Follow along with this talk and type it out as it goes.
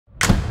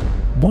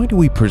Why do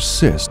we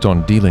persist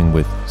on dealing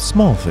with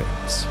small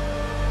things?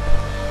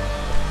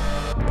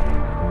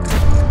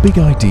 Big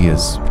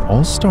ideas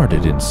all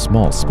started in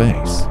small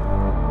space.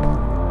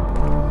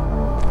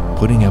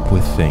 Putting up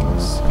with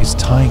things is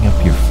tying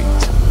up your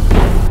feet.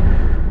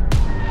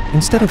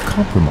 Instead of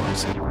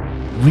compromising,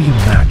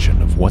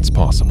 reimagine of what's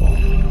possible.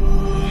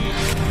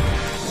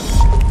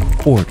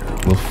 Order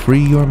will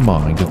free your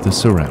mind of the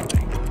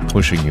surrounding,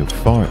 pushing you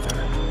farther,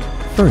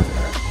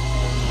 further.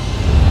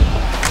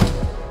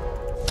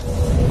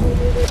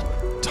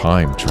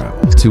 Time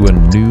travel to a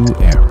new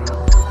era.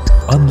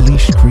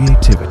 Unleash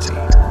creativity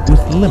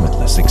with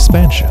limitless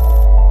expansion.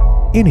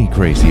 Any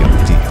crazy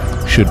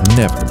idea should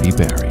never be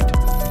buried.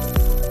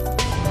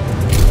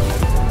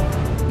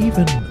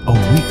 Even a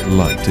weak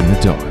light in the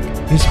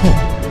dark is hope.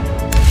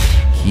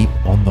 Keep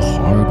on the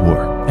hard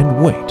work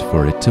and wait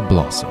for it to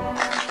blossom.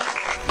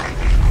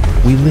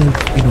 We live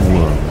in a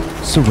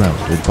world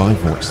surrounded by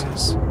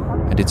voices,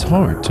 and it's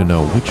hard to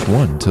know which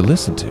one to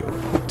listen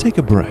to. Take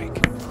a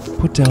break,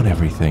 put down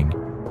everything,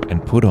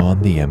 and put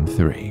on the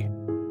M3.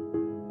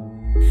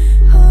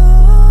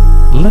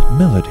 Let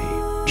melody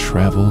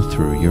travel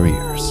through your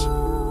ears,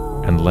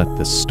 and let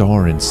the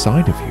star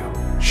inside of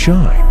you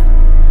shine.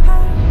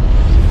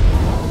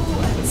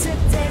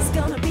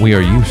 We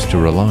are used to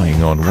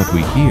relying on what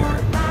we hear.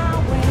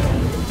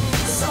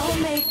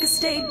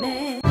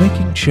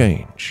 Making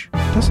change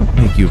doesn't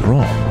make you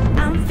wrong.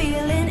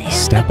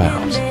 Step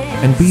out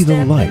and be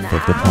the life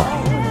of the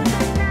party.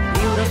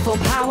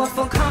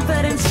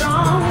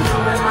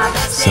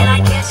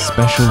 Someone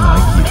special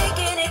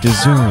like you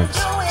deserves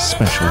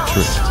special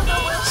treat.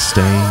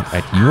 Stay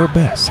at your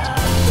best.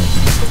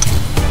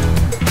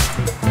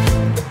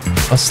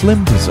 A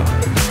slim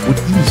design would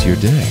ease your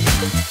day.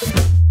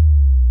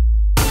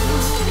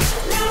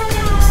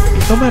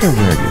 No matter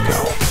where you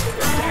go,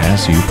 it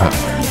has you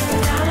covered.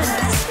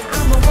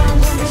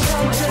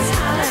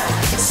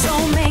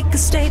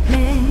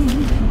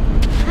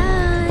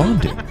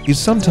 Bonding is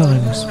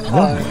sometimes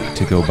one way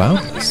to go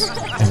about this,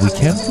 and we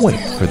can't wait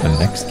for the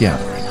next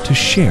gathering to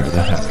share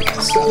the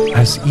happiness,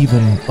 as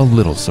even a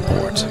little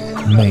support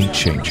may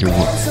change your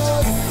world.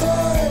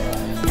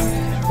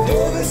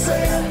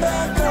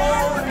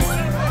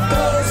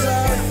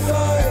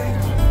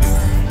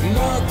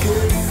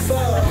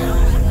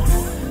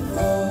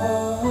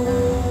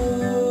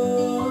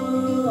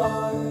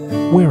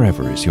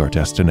 Wherever is your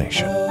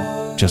destination,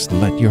 just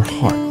let your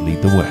heart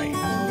lead the way.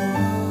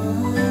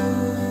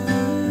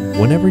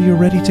 Whenever you're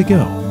ready to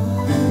go,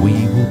 we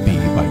will be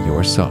by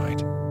your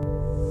side.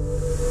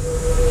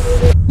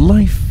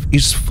 Life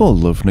is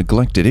full of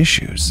neglected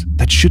issues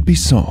that should be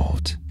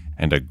solved,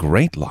 and a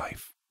great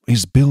life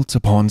is built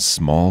upon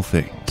small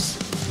things.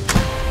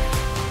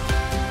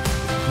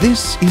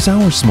 This is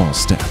our small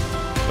step,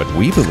 but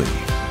we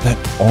believe that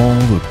all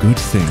the good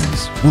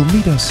things will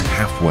meet us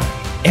halfway.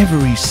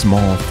 Every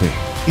small thing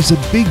is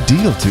a big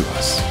deal to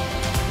us.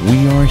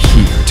 We are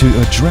here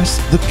to address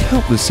the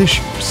countless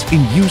issues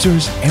in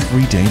users'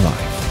 everyday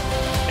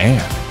life.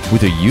 And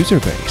with a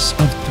user base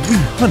of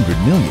 300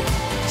 million,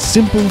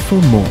 simple for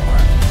more,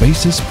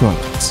 Baseus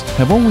products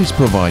have always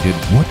provided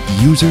what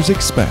users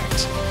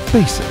expect.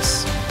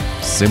 Baseus,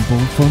 simple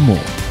for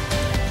more.